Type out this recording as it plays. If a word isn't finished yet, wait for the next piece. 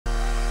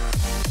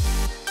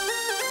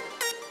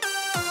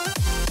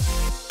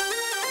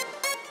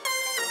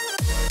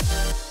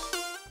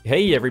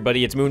Hey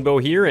everybody, it's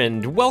Moonbo here,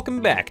 and welcome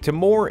back to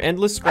more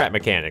Endless Scrap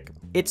Mechanic.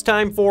 It's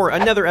time for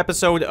another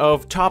episode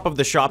of Top of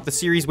the Shop, the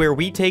series where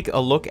we take a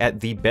look at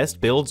the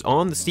best builds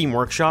on the Steam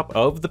Workshop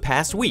of the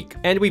past week.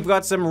 And we've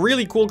got some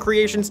really cool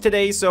creations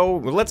today, so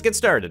let's get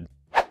started.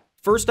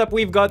 First up,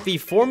 we've got the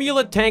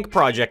Formula Tank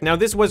project. Now,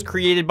 this was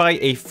created by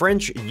a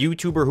French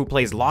YouTuber who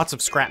plays lots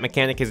of scrap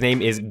mechanic. His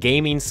name is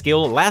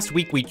GamingSkill. Last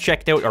week, we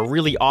checked out a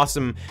really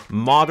awesome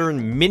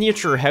modern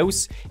miniature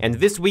house, and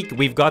this week,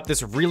 we've got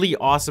this really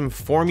awesome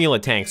Formula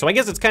Tank. So I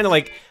guess it's kind of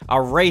like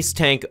a race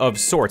tank of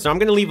sorts. Now, I'm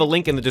going to leave a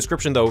link in the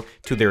description, though,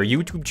 to their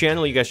YouTube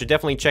channel. You guys should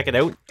definitely check it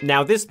out.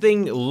 Now, this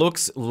thing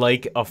looks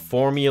like a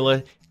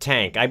Formula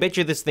tank. I bet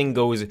you this thing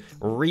goes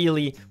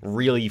really,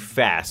 really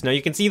fast. Now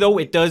you can see though,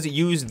 it does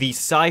use the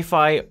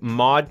sci-fi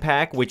mod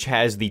pack, which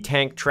has the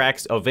tank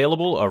tracks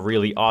available, a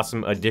really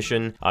awesome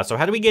addition. So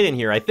how do we get in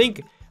here? I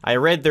think I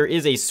read there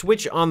is a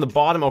switch on the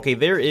bottom. Okay,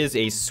 there is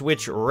a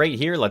switch right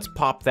here. Let's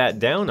pop that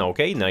down.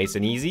 Okay, nice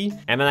and easy.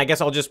 And then I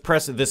guess I'll just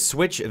press the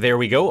switch. There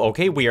we go.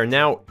 Okay, we are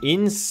now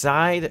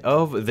inside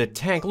of the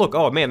tank. Look,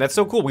 oh man, that's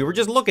so cool. We were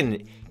just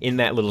looking in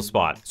that little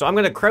spot. So I'm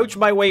gonna crouch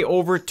my way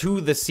over to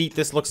the seat.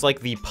 This looks like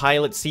the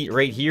pilot seat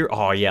right here.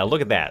 Oh yeah,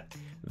 look at that.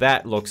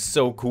 That looks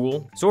so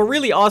cool. So a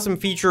really awesome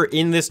feature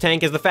in this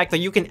tank is the fact that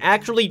you can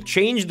actually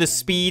change the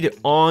speed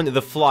on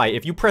the fly.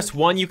 If you press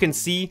 1, you can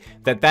see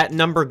that that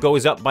number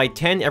goes up by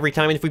 10 every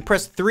time. And if we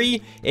press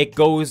 3, it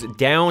goes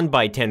down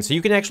by 10. So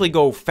you can actually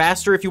go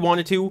faster if you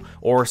wanted to,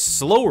 or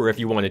slower if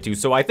you wanted to.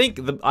 So I think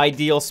the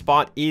ideal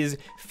spot is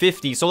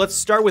 50. So let's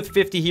start with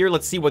 50 here.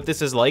 Let's see what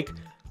this is like.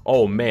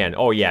 Oh man,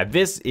 oh yeah,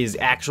 this is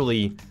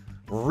actually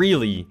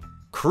really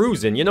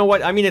cruising. You know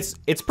what? I mean,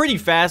 it's pretty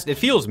fast. It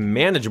feels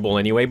manageable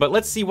anyway, but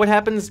let's see what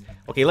happens.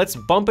 Okay, let's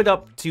bump it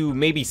up to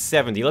maybe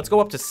 70. Let's go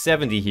up to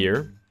 70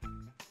 here.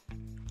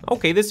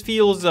 Okay, this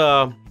feels,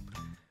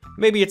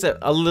 maybe it's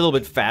a little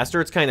bit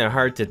faster. It's kind of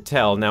hard to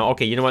tell. Now,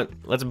 okay, you know what?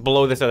 Let's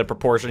blow this out of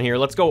proportion here.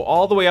 Let's go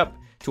all the way up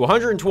to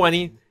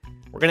 120.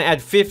 We're gonna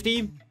add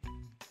 50.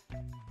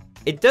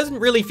 It doesn't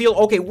really feel,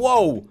 okay,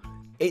 whoa!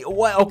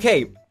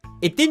 Okay.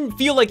 It didn't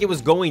feel like it was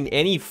going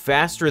any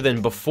faster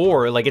than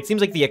before. Like, it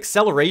seems like the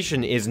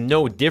acceleration is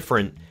no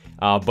different,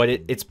 but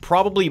it's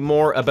probably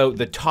more about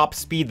the top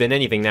speed than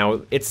anything.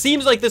 Now, it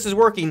seems like this is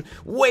working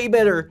way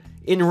better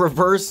in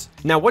reverse.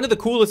 Now, one of the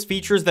coolest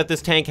features that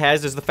this tank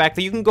has is the fact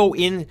that you can go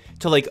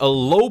into like a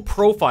low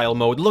profile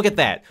mode. Look at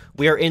that.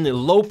 We are in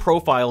low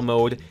profile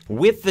mode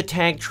with the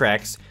tank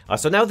tracks.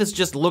 So now this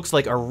just looks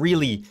like a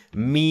really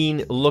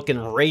mean looking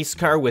race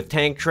car with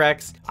tank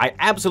tracks. I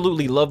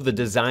absolutely love the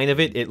design of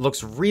it. It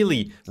looks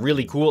really,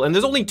 really cool. And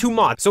there's only 2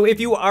 mods. So if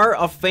you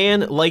are a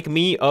fan like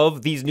me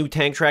of these new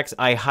tank tracks,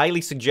 I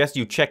highly suggest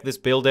you check this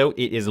build out.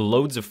 It is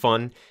loads of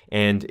fun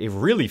and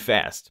really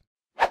fast.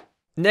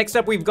 Next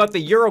up, we've got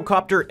the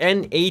Eurocopter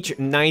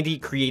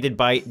NH90 created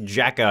by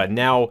Jacka.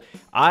 Now,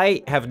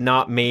 I have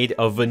not made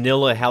a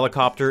vanilla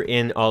helicopter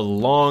in a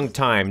long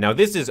time. Now,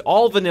 this is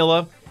all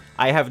vanilla.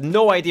 I have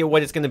no idea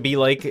what it's going to be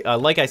like.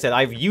 Like I said,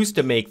 I've used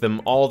to make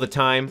them all the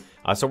time.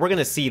 So we're going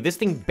to see. This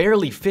thing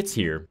barely fits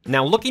here.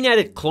 Now, looking at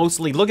it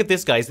closely, look at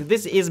this, guys.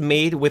 This is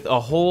made with a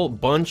whole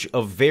bunch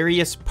of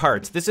various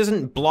parts. This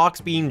isn't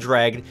blocks being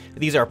dragged.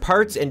 These are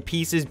parts and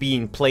pieces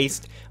being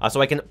placed. So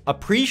I can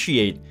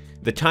appreciate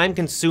the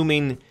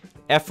time-consuming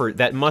effort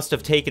that must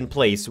have taken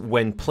place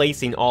when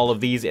placing all of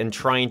these and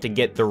trying to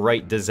get the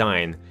right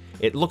design.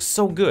 It looks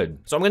so good.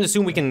 So I'm gonna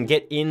assume we can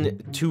get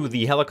into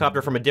the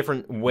helicopter from a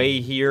different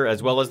way here,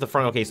 as well as the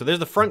front. Okay, so there's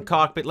the front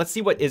cockpit. Let's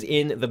see what is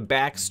in the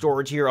back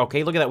storage here.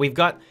 Okay, look at that. We've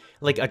got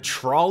like a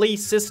trolley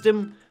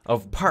system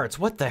of parts.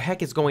 What the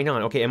heck is going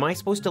on? Okay, am I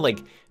supposed to like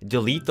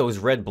delete those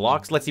red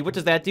blocks? Let's see, what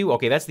does that do?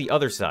 Okay, that's the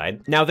other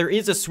side. Now there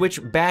is a switch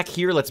back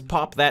here. Let's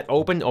pop that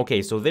open.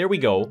 Okay, so there we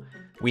go.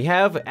 We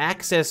have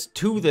access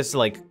to this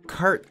like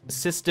cart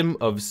system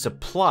of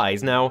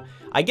supplies. Now,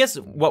 I guess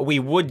what we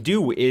would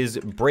do is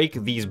break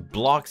these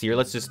blocks here.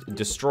 Let's just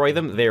destroy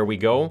them. There we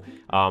go.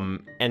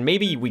 And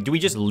maybe do we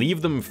just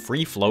leave them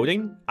free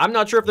floating? I'm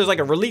not sure if there's like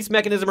a release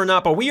mechanism or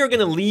not, but we are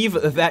gonna leave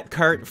that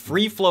cart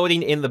free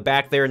floating in the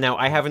back there. Now,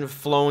 I haven't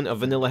flown a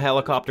vanilla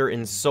helicopter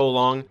in so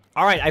long.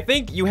 All right, I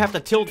think you have to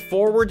tilt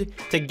forward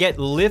to get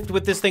lift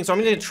with this thing. So I'm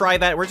gonna try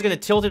that. We're just gonna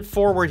tilt it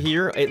forward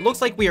here. It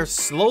looks like we are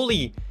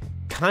slowly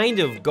kind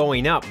of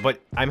going up, but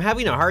I'm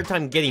having a hard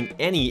time getting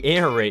any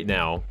air right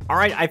now. All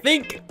right, I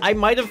think I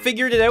might have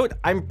figured it out.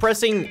 I'm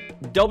pressing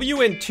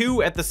W and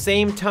 2 at the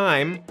same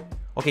time.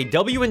 Okay,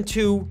 W and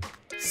 2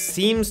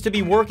 seems to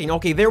be working.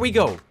 Okay, there we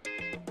go.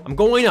 I'm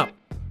going up.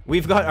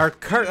 We've got our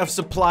cart of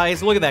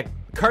supplies. Look at that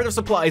cart of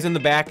supplies in the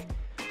back.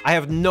 I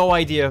have no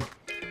idea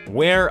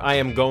where I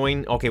am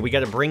going. Okay, we got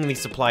to bring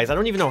these supplies. I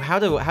don't even know how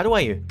do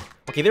I...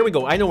 Okay, there we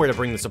go. I know where to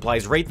bring the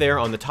supplies. Right there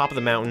on the top of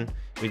the mountain.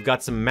 We've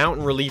got some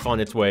mountain relief on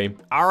its way.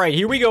 All right,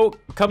 here we go.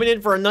 Coming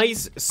in for a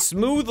nice,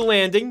 smooth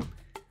landing.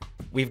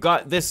 We've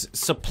got this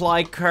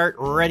supply cart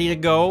ready to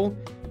go.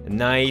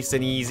 Nice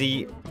and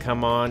easy.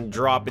 Come on,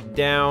 drop it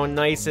down.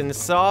 Nice and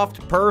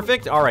soft.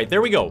 Perfect. All right,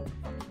 there we go.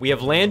 We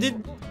have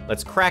landed.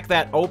 Let's crack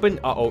that open.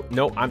 Uh-oh.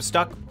 No, I'm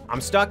stuck.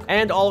 I'm stuck,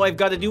 and all I've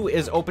got to do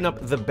is open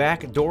up the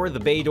back door, the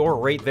bay door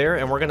right there,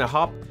 and we're gonna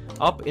hop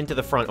up into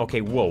the front.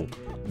 Okay, whoa.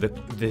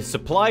 The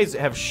supplies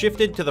have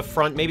shifted to the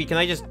front. Maybe, can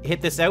I just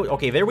hit this out?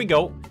 Okay, there we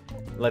go.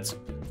 Let's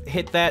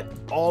hit that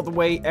all the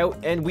way out,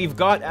 and we've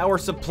got our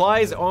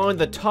supplies on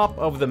the top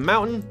of the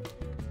mountain.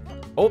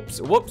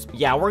 Oops, whoops.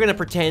 Yeah, we're gonna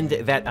pretend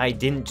that I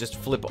didn't just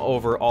flip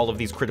over all of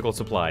these critical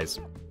supplies.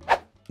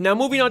 Now,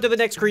 moving on to the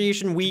next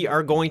creation, we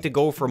are going to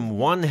go from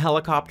one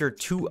helicopter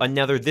to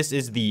another. This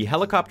is the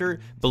helicopter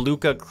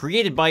Baluka,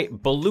 created by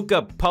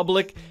Baluka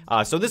Public.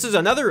 So this is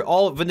another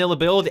all vanilla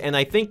build, and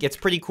I think it's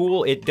pretty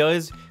cool. It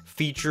does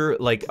feature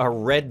like a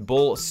Red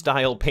Bull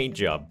style paint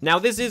job. Now,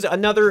 this is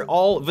another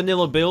all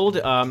vanilla build,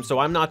 so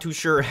I'm not too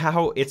sure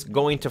how it's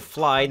going to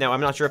fly. Now,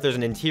 I'm not sure if there's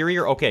an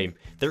interior. Okay,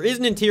 there is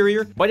an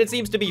interior, but it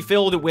seems to be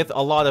filled with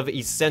a lot of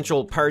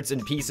essential parts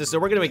and pieces, so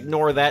we're gonna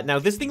ignore that. Now,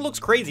 this thing looks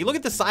crazy. Look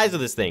at the size of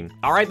this thing.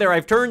 All right, there,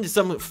 I've turned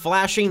some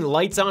flashing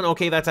lights on.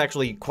 Okay, that's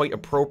actually quite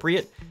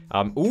appropriate.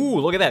 Ooh,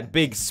 look at that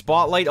big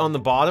spotlight on the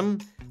bottom.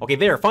 Okay,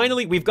 there,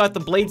 finally, we've got the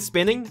blade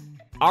spinning.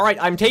 All right,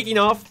 I'm taking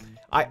off.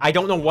 I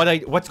don't know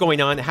what's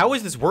going on. How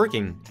is this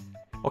working?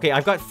 Okay,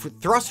 I've got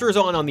thrusters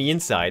on the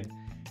inside.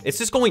 It's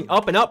just going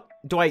up and up.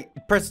 Do I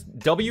press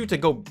W to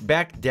go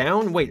back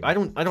down? Wait, I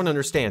don't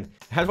understand.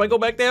 How do I go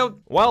back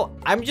down? Well,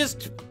 I'm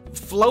just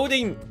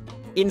floating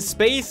in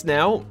space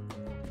now.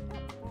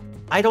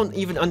 I don't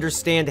even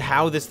understand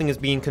how this thing is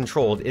being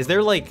controlled. Is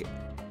there like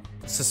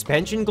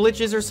suspension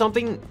glitches or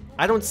something?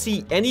 I don't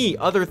see any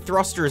other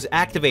thrusters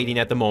activating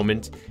at the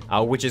moment,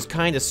 which is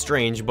kind of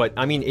strange, but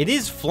I mean, it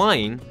is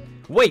flying.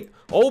 Wait,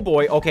 oh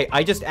boy, okay,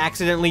 I just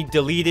accidentally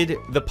deleted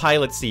the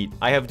pilot seat.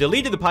 I have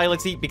deleted the pilot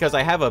seat because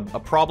I have a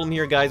problem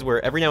here, guys,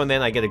 where every now and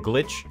then I get a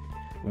glitch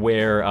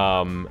where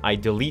I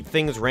delete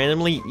things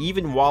randomly,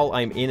 even while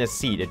I'm in a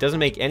seat. It doesn't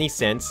make any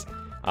sense.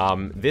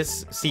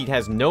 This seat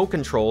has no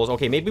controls.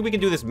 Okay, maybe we can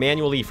do this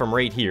manually from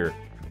right here.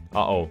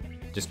 Uh-oh.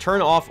 Just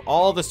turn off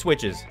all the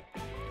switches.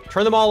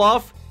 Turn them all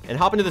off and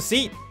hop into the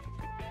seat.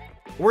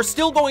 We're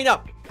still going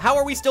up. How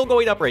are we still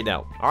going up right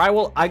now? All right,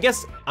 well, I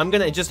guess I'm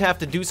gonna just have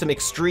to do some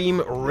extreme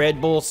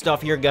Red Bull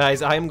stuff here,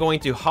 guys. I am going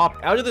to hop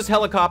out of this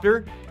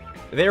helicopter.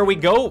 There we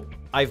go.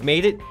 I've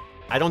made it.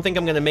 I don't think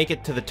I'm gonna make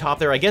it to the top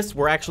there. I guess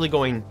we're actually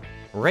going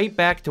right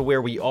back to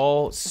where we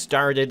all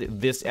started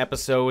this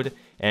episode.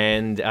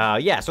 And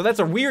yeah, so that's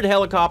a weird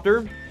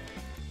helicopter.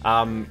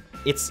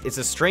 It's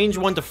a strange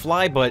one to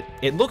fly, but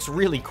it looks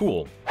really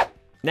cool.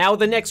 Now,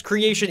 the next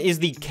creation is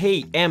the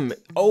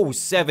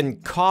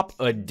KM07 Cop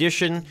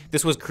Edition.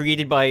 This was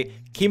created by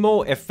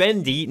Kimo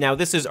Effendi. Now,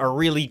 this is a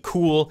really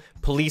cool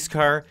police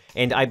car,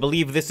 and I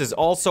believe this is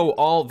also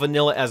all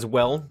vanilla as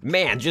well.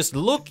 Man, just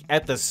look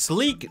at the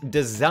sleek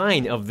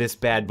design of this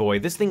bad boy.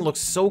 This thing looks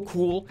so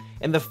cool,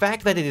 and the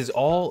fact that it is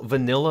all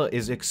vanilla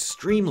is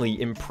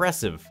extremely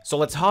impressive. So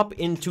let's hop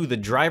into the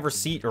driver's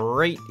seat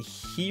right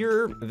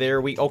here.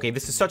 Okay,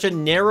 this is such a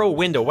narrow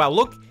window. Wow,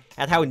 look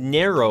at how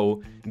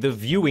narrow the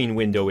viewing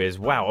window is.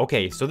 Wow,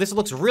 okay, so this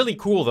looks really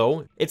cool,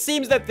 though. It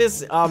seems that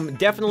this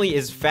definitely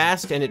is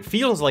fast, and it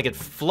feels like it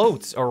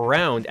floats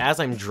around as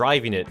I'm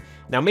driving it.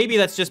 Now, maybe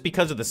that's just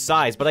because of the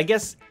size, but I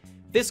guess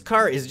this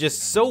car is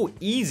just so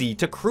easy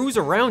to cruise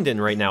around in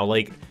right now.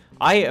 Like,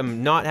 I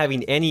am not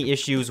having any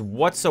issues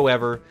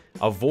whatsoever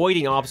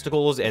avoiding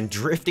obstacles and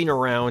drifting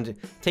around,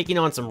 taking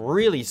on some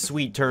really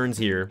sweet turns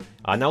here.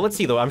 Now, let's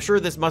see, though. I'm sure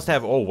this must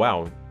have... Oh,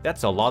 wow.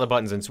 That's a lot of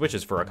buttons and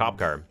switches for a cop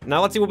car.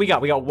 Now, let's see what we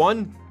got. We got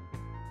one.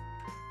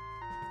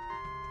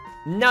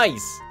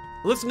 Nice.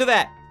 Listen to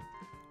that.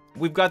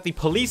 We've got the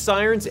police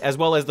sirens as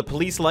well as the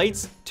police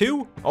lights.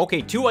 Two.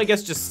 Okay, two, I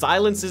guess, just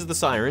silences the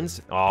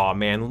sirens. Oh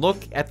man, look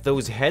at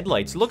those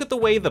headlights. Look at the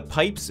way the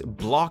pipes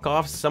block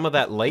off some of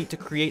that light to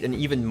create an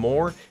even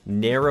more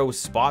narrow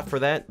spot for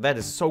that. That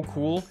is so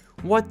cool.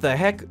 What the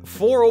heck?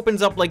 Four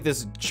opens up like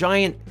this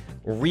giant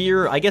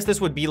rear, I guess this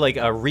would be like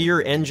a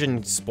rear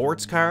engine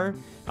sports car.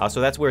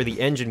 So that's where the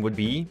engine would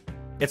be.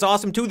 It's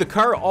awesome too. The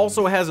car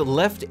also has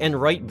left and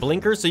right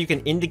blinkers, so you can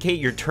indicate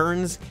your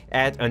turns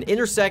at an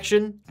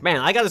intersection.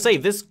 Man, I gotta say,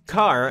 this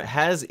car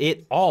has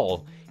it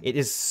all. It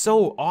is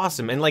so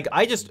awesome. And like,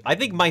 I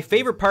think my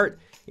favorite part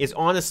is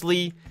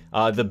honestly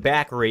the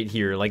back right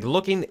here. Like,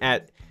 looking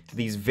at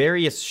these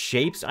various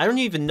shapes, I don't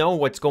even know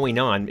what's going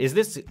on. Is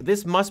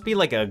this must be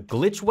like a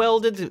glitch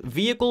welded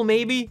vehicle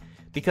maybe?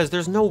 Because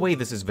there's no way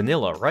this is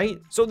vanilla, right?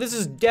 So this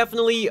is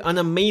definitely an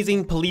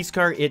amazing police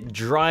car. It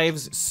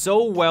drives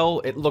so well.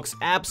 It looks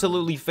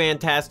absolutely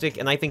fantastic,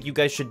 and I think you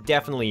guys should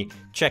definitely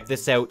check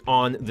this out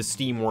on the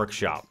Steam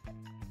Workshop.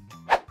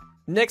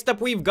 Next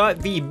up, we've got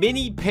the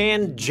Mini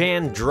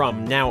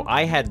Panjandrum. Now,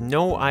 I had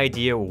no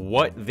idea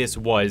what this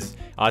was.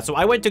 So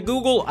I went to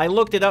Google, I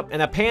looked it up,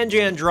 and a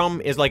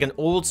Panjandrum is like an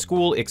old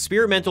school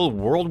experimental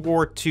World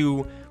War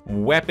II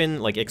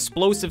weapon, like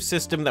explosive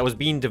system that was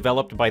being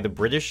developed by the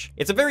British.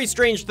 It's a very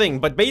strange thing,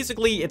 but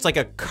basically it's like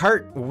a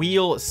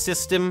cartwheel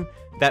system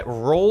that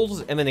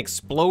rolls and then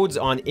explodes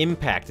on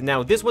impact.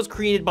 Now, this was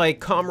created by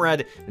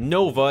Comrade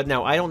Nova.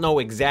 Now, I don't know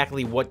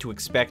exactly what to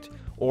expect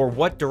or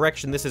what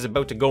direction this is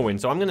about to go in,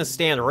 so I'm gonna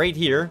stand right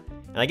here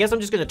And I guess I'm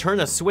just gonna turn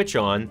a switch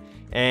on,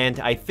 and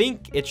I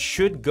think it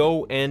should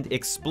go and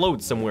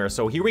explode somewhere.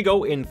 So here we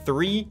go in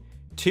 3,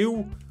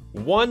 2,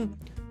 1.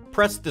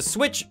 Press the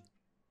switch.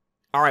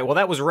 All right, well,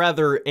 that was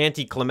rather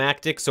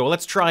anticlimactic, so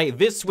let's try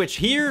this switch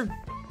here.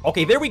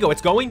 Okay, there we go,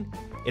 it's going.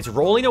 It's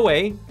rolling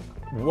away.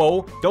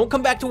 Whoa, don't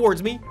come back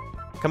towards me.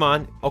 Come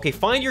on. Okay,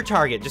 find your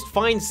target. Just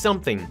find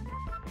something.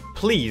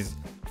 Please,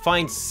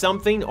 find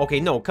something. Okay,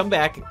 no, come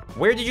back.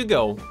 Where did you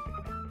go?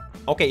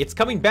 Okay, it's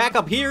coming back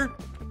up here.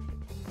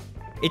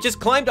 It just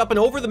climbed up and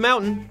over the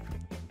mountain.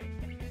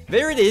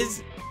 There it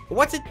is.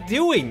 What's it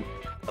doing?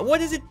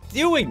 What is it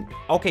doing?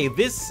 Okay,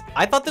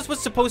 I thought this was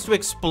supposed to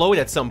explode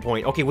at some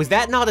point. Okay, was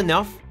that not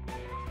enough?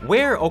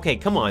 Where? Okay,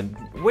 come on.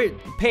 Where?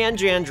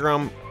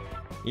 Panjandrum,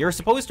 you're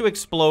supposed to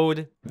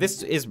explode.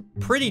 This is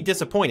pretty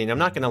disappointing, I'm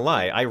not gonna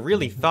lie. I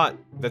really thought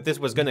that this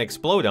was gonna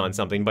explode on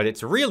something, but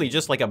it's really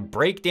just like a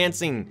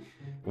breakdancing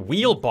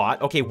wheel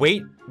bot. Okay,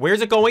 wait,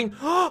 where's it going?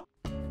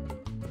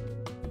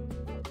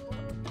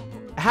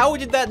 How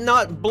did that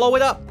not blow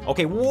it up?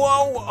 Okay,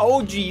 whoa,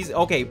 oh geez.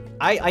 Okay,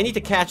 I need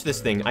to catch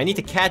this thing. I need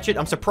to catch it.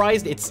 I'm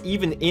surprised it's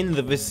even in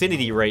the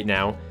vicinity right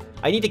now.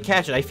 I need to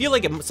catch it. I feel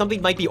like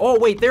something might be, oh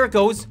wait, there it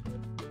goes.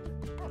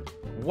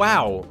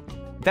 Wow,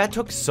 that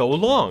took so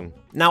long.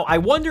 Now, I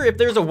wonder if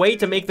there's a way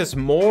to make this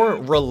more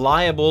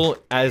reliable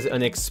as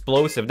an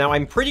explosive. Now,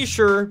 I'm pretty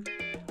sure,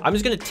 I'm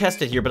just gonna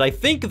test it here, but I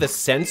think the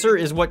sensor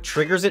is what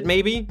triggers it,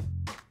 maybe?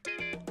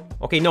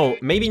 Okay, no,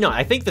 maybe not.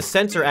 I think the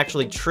sensor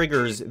actually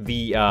triggers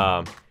the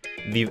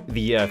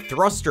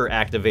thruster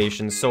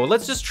activation. So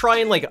let's just try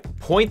and like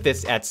point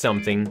this at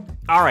something.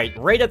 All right,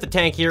 right at the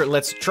tank here.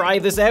 Let's try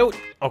this out.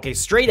 Okay,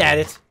 straight at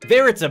it.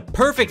 There, it's a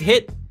perfect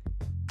hit,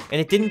 and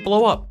it didn't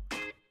blow up.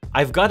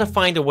 I've got to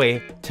find a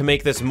way to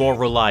make this more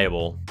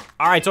reliable.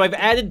 All right, so I've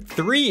added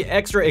 3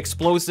 extra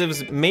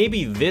explosives.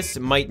 Maybe this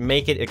might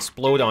make it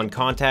explode on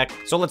contact.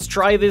 So let's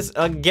try this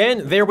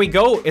again. There we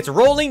go. It's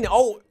rolling.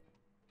 Oh,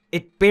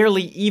 it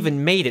barely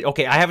even made it.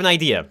 Okay, I have an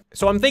idea.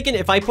 So I'm thinking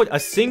if I put a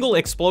single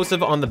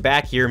explosive on the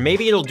back here,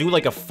 maybe it'll do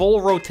like a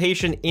full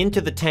rotation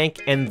into the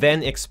tank and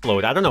then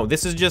explode. I don't know.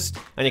 This is just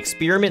an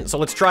experiment, so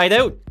let's try it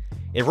out.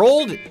 It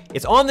rolled.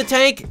 It's on the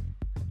tank.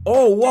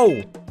 Oh,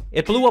 whoa.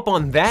 It blew up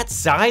on that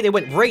side. It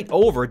went right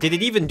over. Did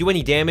it even do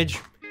any damage?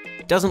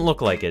 Doesn't look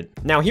like it.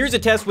 Now, here's a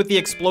test with the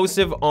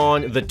explosive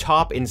on the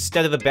top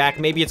instead of the back.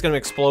 Maybe it's going to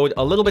explode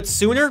a little bit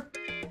sooner.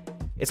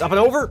 It's up and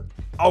over.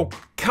 Oh,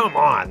 come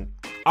on.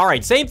 All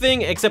right, same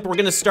thing, except we're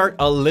gonna start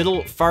a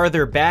little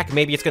farther back.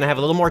 Maybe it's gonna have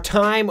a little more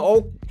time.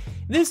 Oh,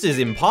 this is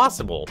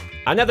impossible.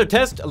 Another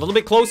test, a little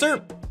bit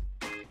closer.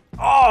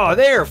 Oh,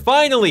 there,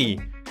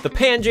 finally. The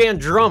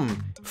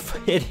Panjandrum,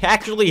 it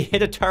actually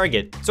hit a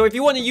target. So if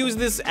you want to use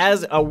this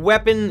as a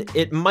weapon,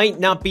 it might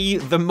not be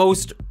the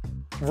most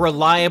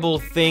reliable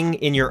thing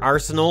in your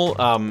arsenal.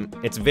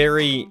 It's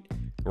very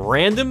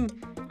random.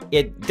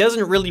 It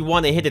doesn't really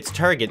want to hit its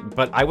target,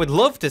 but I would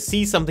love to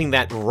see something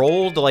that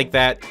rolled like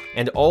that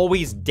and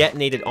always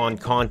detonated on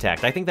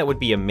contact. I think that would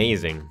be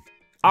amazing.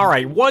 All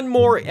right, one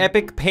more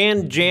epic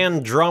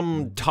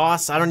Panjandrum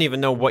toss. I don't even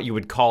know what you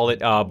would call it,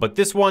 but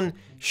this one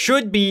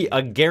should be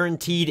a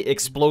guaranteed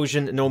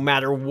explosion no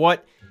matter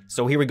what.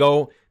 So here we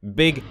go.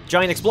 Big,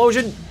 giant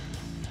explosion.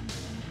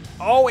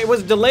 Oh, it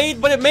was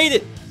delayed, but it made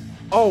it.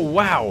 Oh,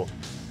 wow.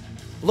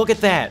 Look at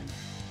that.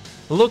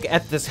 Look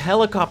at this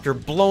helicopter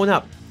blown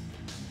up.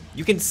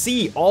 You can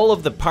see all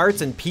of the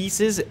parts and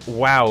pieces.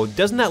 Wow,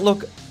 doesn't that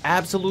look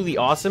absolutely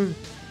awesome?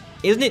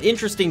 Isn't it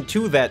interesting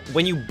too that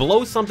when you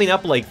blow something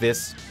up like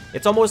this,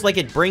 it's almost like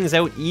it brings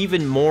out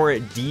even more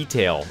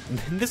detail.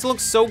 This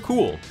looks so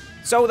cool.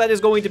 So that is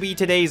going to be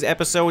today's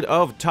episode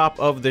of Top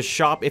of the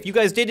Shop. If you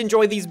guys did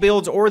enjoy these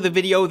builds or the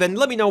video, then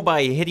let me know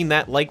by hitting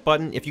that like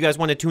button. If you guys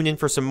want to tune in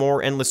for some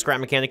more Endless Scrap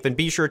Mechanic, then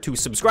be sure to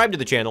subscribe to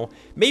the channel,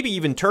 maybe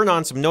even turn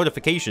on some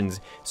notifications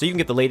so you can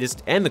get the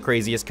latest and the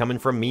craziest coming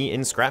from me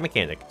in Scrap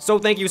Mechanic. So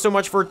thank you so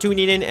much for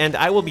tuning in, and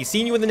I will be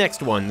seeing you in the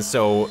next one,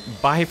 so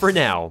bye for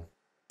now.